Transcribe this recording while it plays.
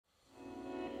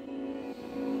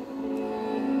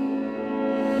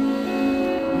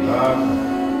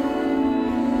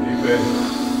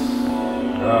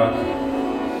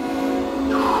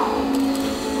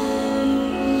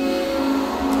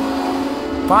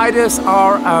Fighters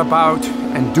are about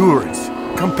endurance.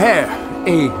 Compare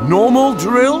a normal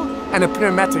drill and a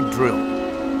pneumatic drill.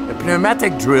 A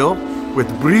pneumatic drill with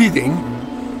breathing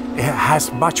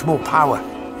has much more power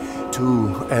to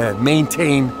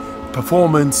maintain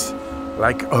performance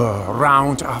like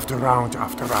round after round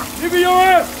after round.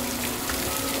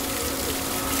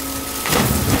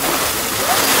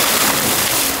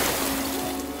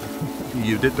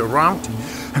 You did the round,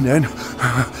 and then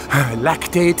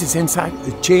lactate is inside.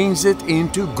 It changes it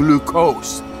into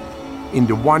glucose in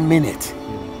the 1 minute.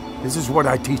 This is what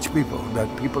I teach people, that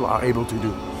people are able to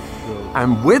do.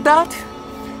 And with that,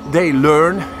 they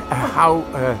learn how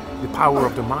the power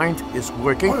of the mind is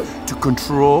working to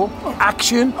control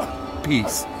action,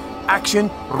 peace, action,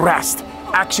 rest,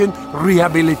 action,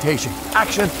 rehabilitation,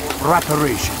 action,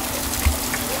 reparation.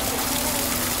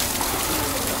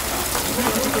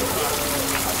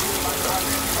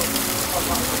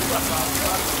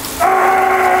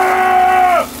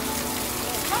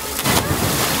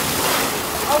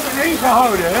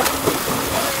 Gehouden, hè?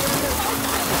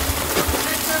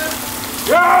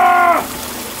 Ja!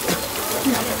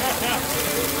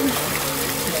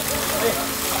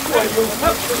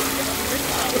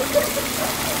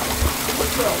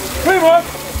 Kom op!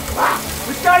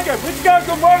 Moet kijken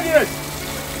hoe mooi dit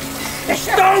is!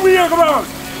 Stoom hier gewoon!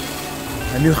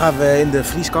 En nu gaan we in de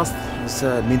vrieskast, dat is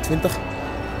min 20.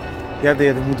 Ja,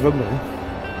 dat moeten we ook nog doen.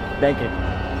 Denk ik.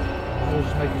 How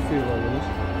does it make you feel, Louis?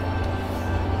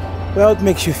 Well, it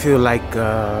makes you feel like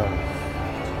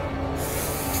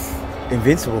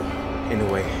invincible in a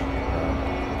way.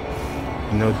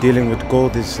 You know, dealing with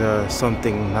cold is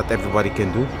something not everybody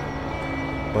can do,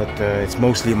 but it's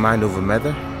mostly mind over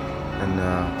matter, and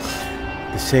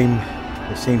the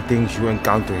same things you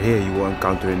encounter here, you will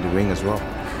encounter in the ring as well.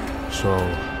 So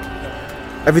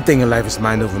everything in life is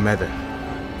mind over matter.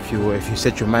 If you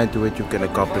set your mind to it, you can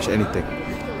accomplish anything.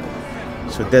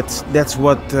 So that's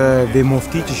what Wim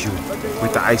Hof teaches you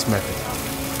with the ice method.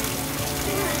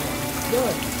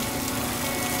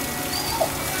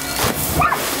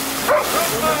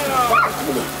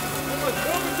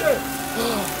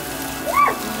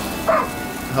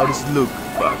 How does it look?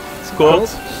 It's cold,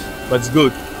 but it's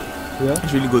good. Yeah?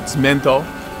 It's really good. It's mental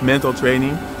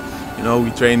training. You know,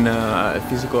 we train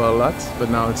physical a lot, but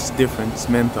now it's different. It's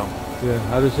mental. Yeah.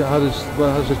 How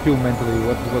does it feel mentally?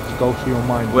 What goes through your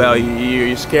mind? Well,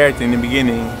 you're scared in the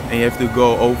beginning, and you have to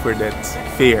go over that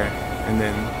fear, and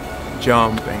then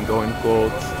jump and go in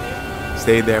cold.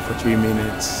 Stay there for 3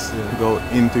 minutes. Yeah. Go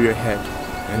into your head,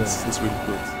 and it's really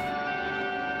good.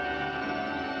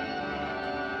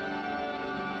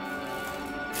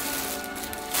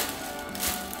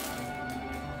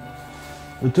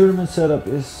 The tournament setup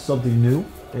is something new.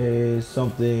 It's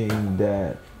something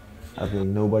that I think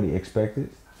nobody expected,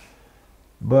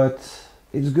 but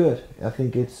it's good. I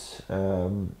think it's,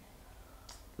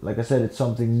 like I said, it's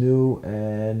something new,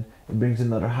 and it brings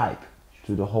another hype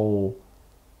to the whole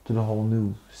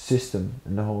new system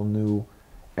and the whole new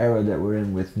era that we're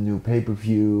in with new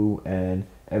pay-per-view and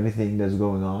everything that's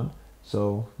going on.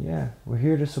 So yeah, we're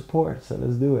here to support. So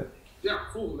let's do it. Ja,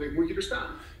 volgende week moet je er staan.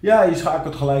 Ja, je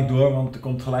schakelt gelijk door, want er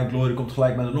komt gelijk Glory komt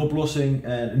gelijk met een oplossing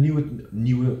en een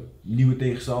nieuwe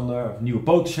tegenstander, of nieuwe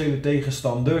potentiële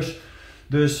tegenstanders.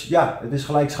 Dus ja, het is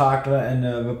gelijk schakelen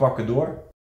en we pakken door.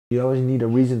 You always need a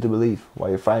reason to believe why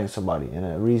you're fighting somebody, and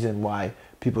a reason why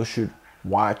people should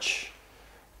watch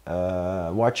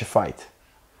a fight.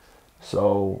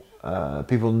 So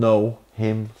people know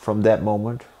him from that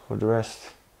moment. For the rest,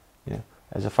 yeah,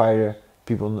 as a fighter,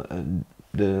 people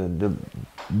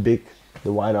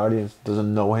the wide audience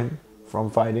doesn't know him from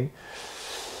fighting,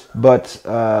 but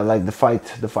like the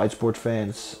fight sport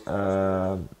fans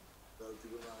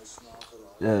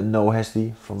know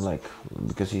Hesty from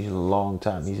because he's a long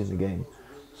time he's in the game.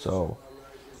 So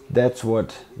that's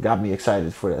what got me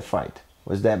excited for that fight,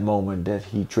 was that moment that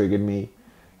he triggered me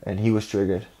and he was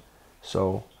triggered.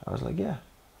 So I was like, yeah,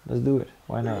 let's do it.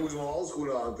 Why not? Ik moest mijn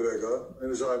handschoenen aantrekken en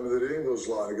dan zou je me de ring wil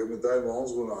slaan. Ik heb meteen mijn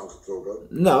handschoenen aangetrokken.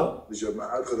 Nou. Dus je hebt mij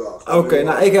uitgedaagd. Oké,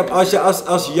 nou ik heb,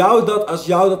 als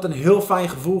jou dat een heel fijn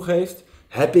gevoel geeft,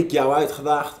 heb ik jou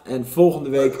uitgedaagd en volgende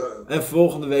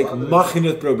week mag je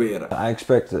het proberen. I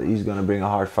expect that he's gonna bring a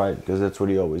hard fight because that's what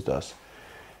he always does.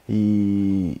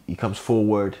 He comes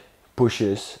forward,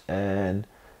 pushes, and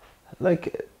I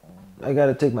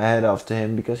gotta take my hat off to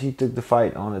him because he took the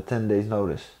fight on a 10 days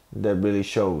notice. That really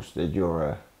shows that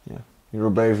you're a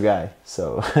brave guy.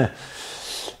 So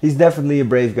he's definitely a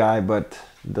brave guy, but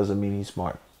it doesn't mean he's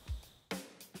smart.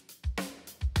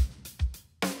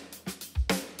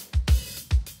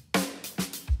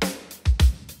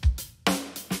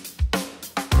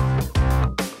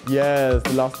 Yes,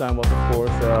 the last time was of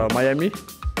course Miami.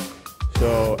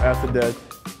 So after that,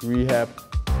 rehab,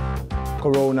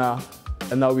 Corona,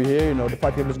 and now we're here. You know, the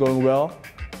fight camp is going well.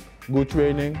 Good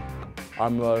training.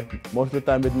 I'm most of the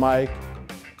time with Mike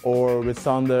or with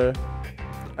Sander,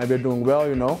 and we're doing well.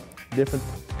 You know, different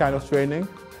kind of training,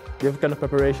 different kind of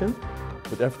preparation,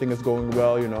 but everything is going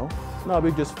well. You know. Now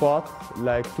we just fought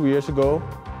like 2 years ago,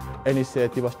 and he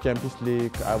said he was Champions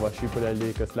League, I was Super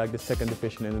League. It's like the second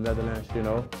division in the Netherlands. You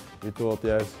know, we thought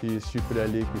yes, he's Super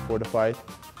League before the fight.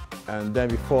 And then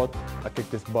we fought, I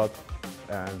kicked his butt,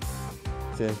 and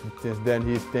since then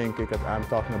he's thinking that I'm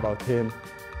talking about him,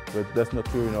 but that's not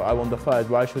true, you know. I won the fight,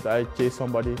 why should I chase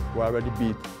somebody who I already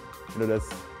beat? You know,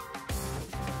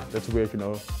 that's weird, you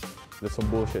know, that's some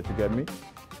bullshit, you get me?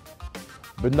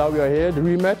 But now we are here, the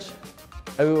rematch,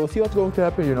 and we will see what's going to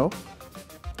happen, you know.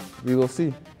 We will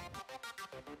see.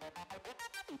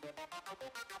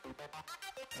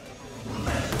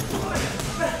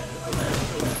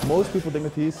 Most people think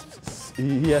that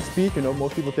he has speed, you know.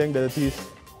 Most people think that he's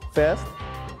fast,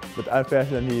 but I'm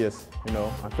faster than he is, you know.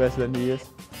 I'm faster than he is,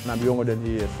 and I'm younger than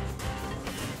he is.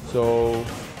 So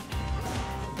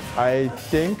I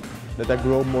think that I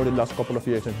grow more the last couple of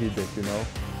years than he did, you know.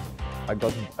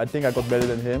 I think I got better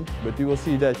than him, but you will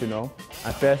see that, you know.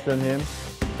 I'm faster than him,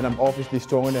 and I'm obviously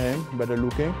stronger than him, better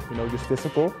looking, you know, just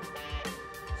physical.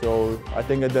 So I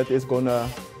think that is gonna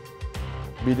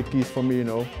be the keys for me, you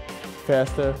know.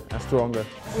 Faster and stronger.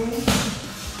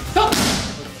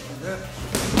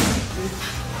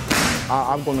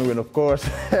 I'm gonna win, of course.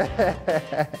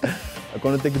 I'm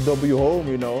gonna take the W home,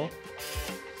 you know.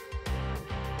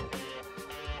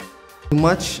 Too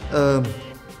much.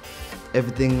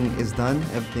 Everything is done.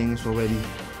 Everything is already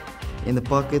in the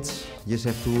pockets. You just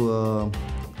have to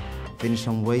finish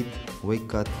some weight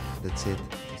cut. That's it.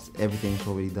 Everything is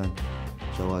already done.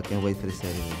 So I can't wait for the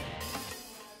Saturday.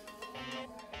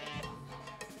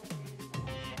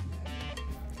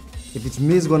 If it's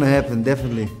me, it's gonna happen,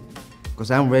 definitely.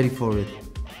 Because I'm ready for it.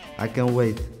 I can't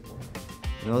wait.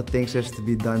 You know, things have to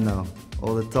be done now.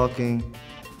 All the talking,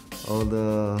 all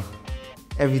the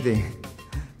everything.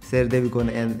 Saturday we're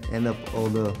gonna end up all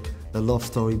the love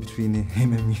story between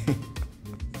him and me.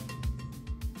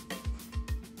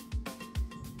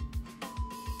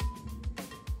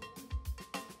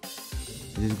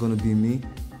 This is gonna be me,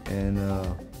 and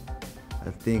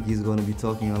I think he's gonna be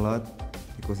talking a lot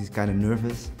because he's kind of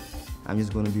nervous. I'm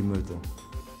just gonna be Myrtle,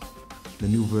 the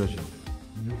new version.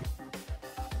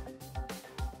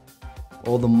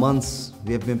 All the months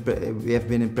we have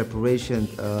been in preparation.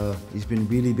 He's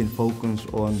really been focused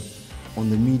on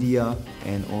the media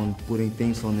and on putting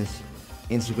things on his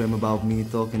Instagram about me,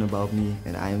 talking about me,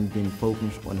 and I haven't been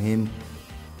focused on him.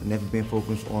 I've never been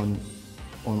focused on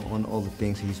all the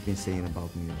things he's been saying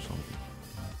about me or something.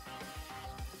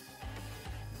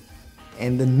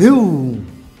 And the new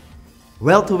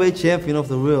welterweight champion of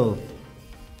the world,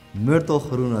 Myrtle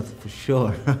Groenat, for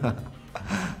sure.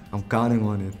 I'm counting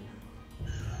on it.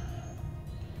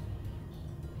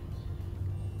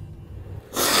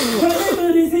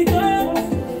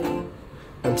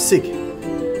 I'm sick.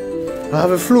 I have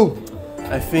a flu.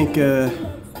 I think,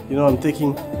 I'm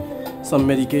taking some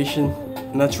medication,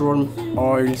 natural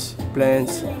oils,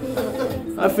 plants.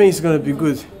 I think it's gonna be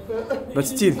good. But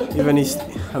still, even if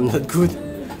I'm not good,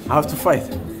 I have to fight.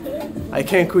 I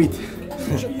can't quit.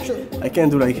 I can't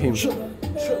do like him.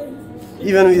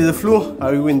 Even with the flu,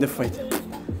 I will win the fight.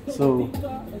 So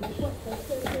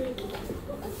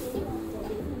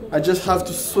I just have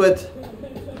to sweat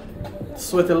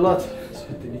a lot,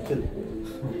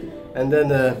 and then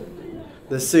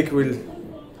the sick will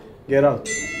get out.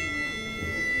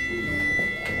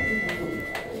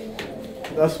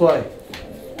 That's why.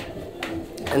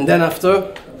 And then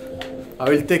after, I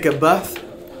will take a bath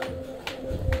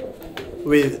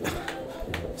with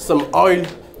some oil,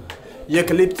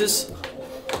 eucalyptus,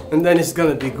 and then it's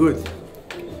gonna be good.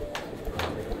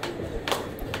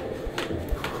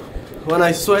 When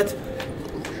I sweat,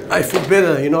 I feel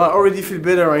better. You know, I already feel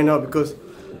better right now because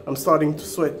I'm starting to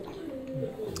sweat.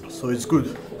 So it's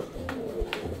good.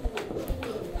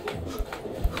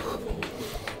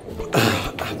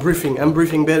 I'm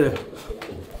breathing better.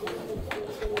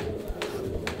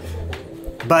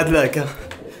 Bad luck, huh?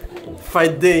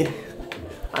 Fight day,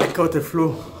 I caught the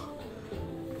flu.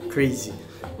 Crazy.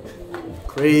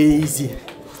 Crazy.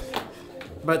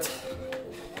 But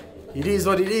it is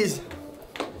what it is.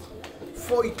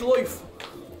 Fight life.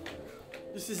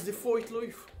 This is the fight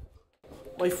life.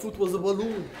 My foot was a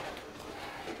balloon.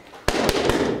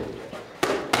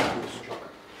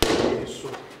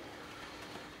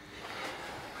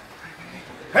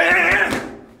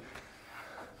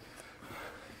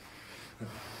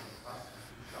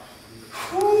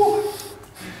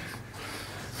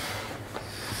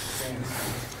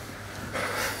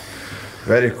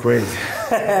 Very crazy.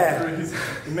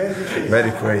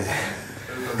 Very crazy.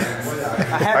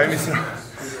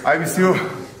 I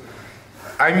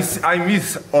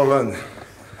miss Holland.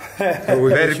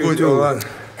 Very good Holland.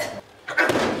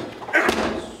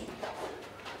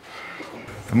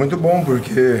 Foi muito bom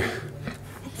porque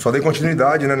só dei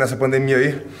continuidade, né, nessa pandemia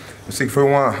aí. Eu sei que foi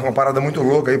uma parada muito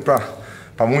louca aí para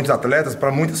muitos atletas,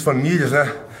 para muitas famílias, né?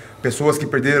 Pessoas que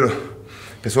perderam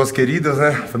pessoas queridas,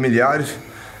 né? Familiares.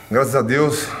 Graças a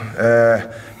Deus,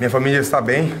 minha família está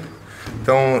bem.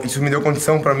 Então isso me deu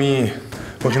condição para mim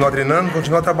continuar treinando,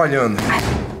 continuar trabalhando.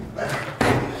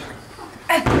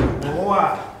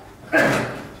 Boa!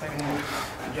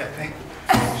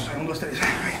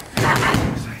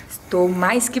 Estou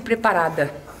mais que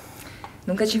preparada.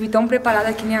 Nunca tive tão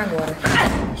preparada que nem agora.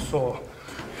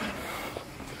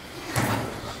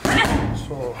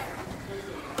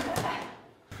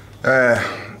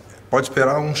 Pode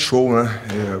esperar um show, né?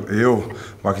 Eu,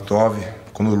 Maktov,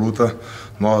 quando luta,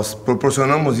 nós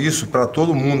proporcionamos isso para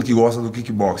todo mundo que gosta do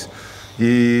kickboxing.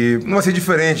 E não vai ser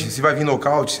diferente, se vai vir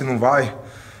nocaute, se não vai.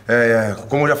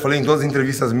 Como eu já falei em todas as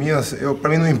entrevistas minhas, para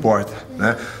mim não importa,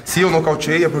 né? Se eu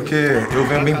nocauteei é porque eu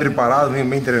venho bem preparado, venho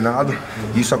bem treinado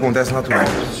e isso acontece natural.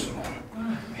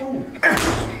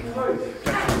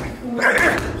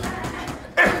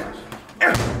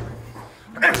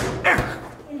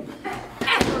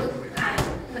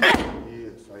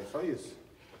 Só isso.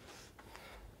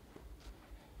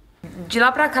 De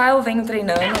lá pra cá eu venho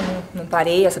treinando, não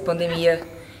parei, essa pandemia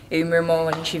eu e meu irmão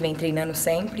a gente vem treinando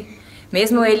sempre.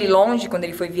 Mesmo ele longe, quando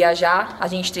ele foi viajar, a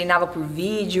gente treinava por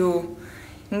vídeo.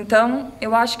 Então,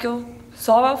 eu acho que eu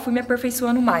só fui me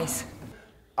aperfeiçoando mais.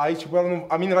 Aí, tipo,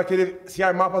 a mina vai querer se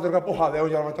armar pra trocar porrada, é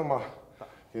onde ela vai tomar.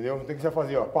 Entendeu? Tem que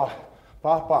fazer, ó, pá,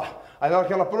 pá, pá. Aí na hora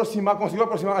que ela aproximar, conseguiu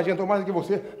aproximar, adiantou mais do que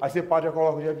você, aí você para e já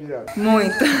coloca o dia direto.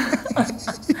 Muito.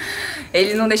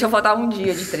 Ele não deixou faltar um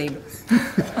dia de treino.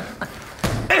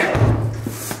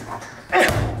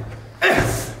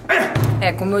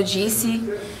 Como eu disse,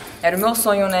 era o meu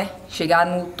sonho, né? Chegar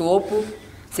no topo,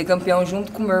 ser campeão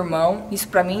junto com meu irmão. Isso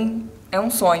pra mim é um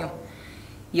sonho.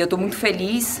 E eu tô muito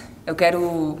feliz. Eu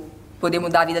quero poder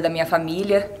mudar a vida da minha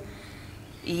família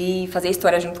e fazer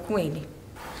história junto com ele.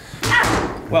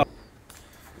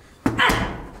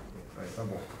 Tá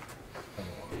bom.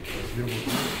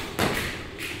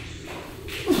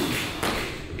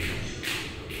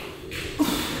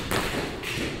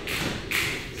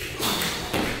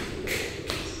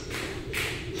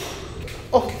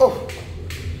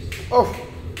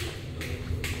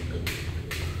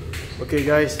 Okay,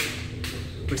 guys,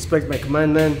 respect my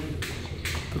command, man.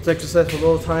 Protect yourself at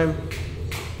all time.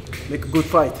 Make a good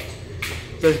fight.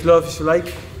 Touch gloves if you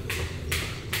like.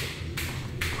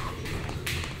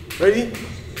 Ready?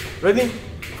 Ready?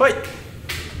 Fight!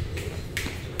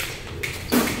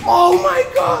 Oh my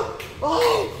God!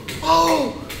 Oh!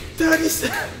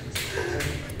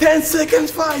 10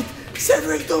 seconds fight!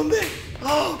 Cedric Dombe!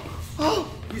 Oh!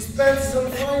 His pants is on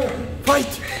fire!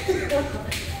 Fight!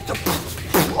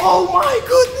 Oh my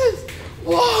goodness!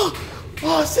 Wow!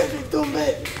 Oh, Cedric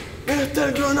Dombe!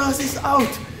 Metal Gronas is out!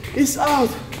 It's out!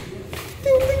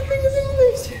 Ding, ding, ding,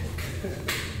 ding, ding.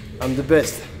 I'm the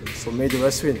best, so may the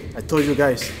rest win. I told you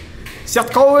guys.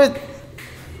 Shut COVID!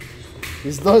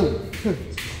 He's done!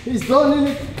 He's done in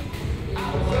it!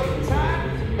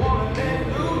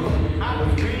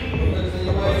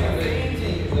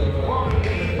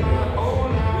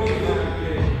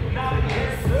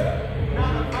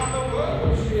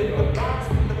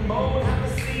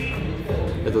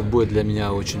 Этот бой для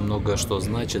меня очень много что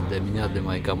значит, для меня, для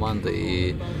моей команды,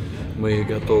 и мы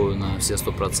готовы на все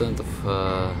 100%.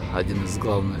 Один из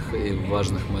главных и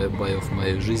важных боев в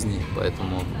моей жизни,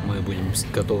 поэтому мы будем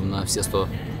готовы на все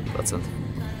 100%.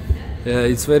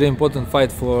 It's very important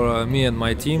fight for me and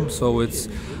my team, so it's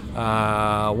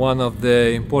one of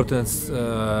the important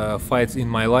fights in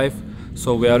my life,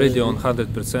 so we are ready on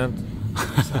 100%.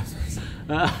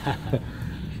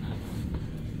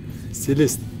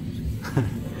 Стилист.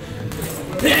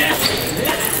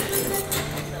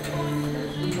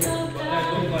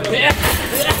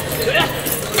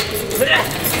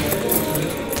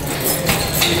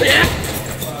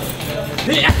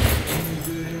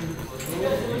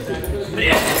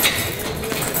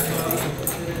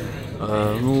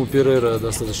 Ну, Перейра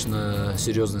достаточно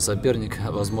серьезный соперник,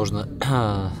 возможно,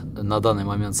 на данный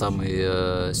момент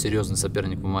самый серьезный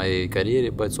соперник в моей карьере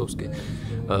бойцовской.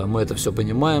 Мы это все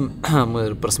понимаем,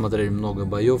 мы просмотрели много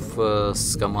боев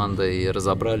с командой,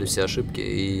 разобрали все ошибки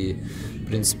и, в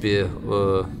принципе,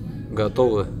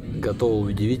 готовы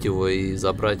удивить его и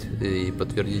забрать и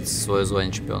подтвердить свое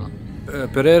звание чемпиона.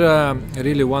 Pereira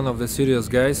really one of the serious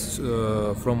guys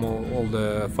from all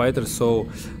the fighters. So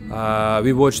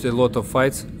we watched a lot of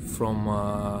fights from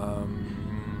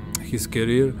his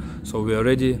career. So we are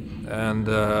ready, and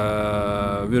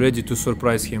we're ready to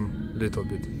surprise him a little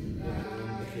bit.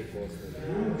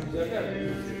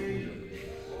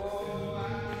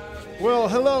 Well,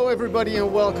 hello everybody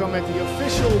and welcome at the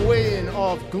official weigh-in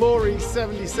of Glory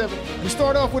 77. We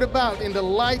start off with a bout in the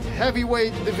light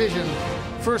heavyweight division.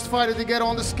 First fighter to get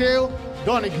on the scale,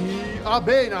 Donaghy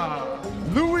Abena,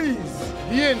 Luis,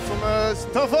 the infamous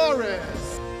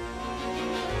Tavares.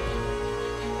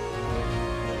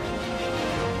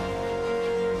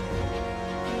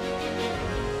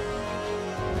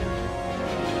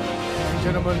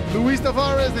 Gentlemen, Luis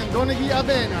Tavares and Donaghy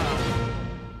Abena.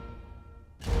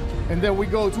 And then we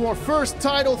go to our first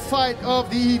title fight of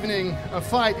the evening, a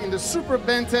fight in the Super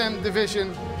Bantam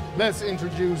division. Let's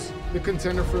introduce the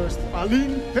contender first,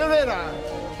 Aline Pereira.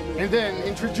 And then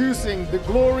introducing the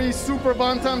Glory Super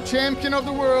Bantam champion of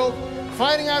the world,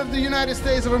 fighting out of the United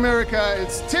States of America,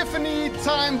 it's Tiffany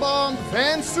Time Bomb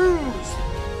Van Soes.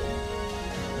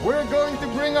 We're going to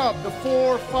bring up the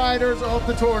 4 fighters of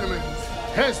the tournament.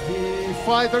 Hesdy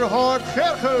Fighter Hart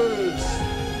Gerges.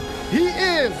 He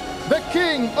is the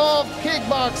king of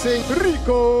kickboxing,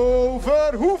 Rico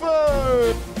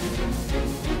Verhoeven.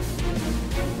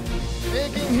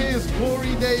 Making his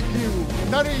glory debut,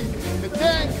 Tariq the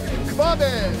Tank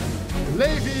Kbabe,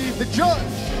 Levi the Judge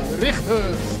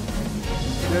Richters.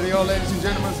 There they are, ladies and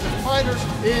gentlemen, the fighters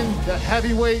in the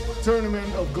heavyweight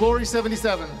tournament of Glory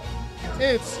 77.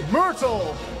 It's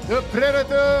Myrtle, the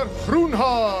Predator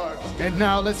Groenhart. And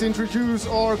now let's introduce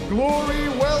our Glory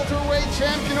welterweight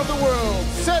champion of the world,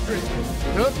 Cedric,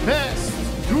 the Best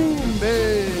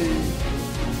Doumbé.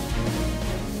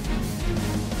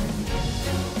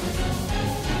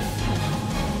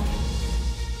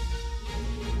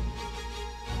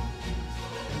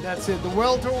 And that's it, the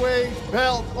welterweight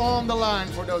belt on the line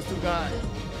for those 2 guys.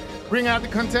 Bring out the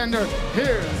contender.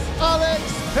 Here's Alex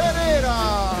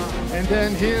Pereira. And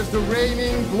then here's the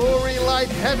reigning Glory Light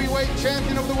Heavyweight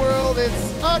Champion of the world.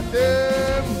 It's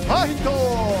Artem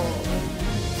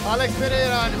Vakhitov. Alex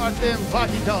Pereira and Artem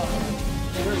Vakhitov.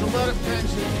 There's a lot of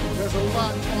tension. There's a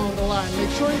lot on the line.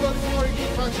 Make sure you go to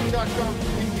glorykickboxing.com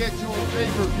and get your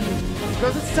pay-per-view.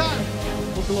 Because it's time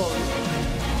for Glory.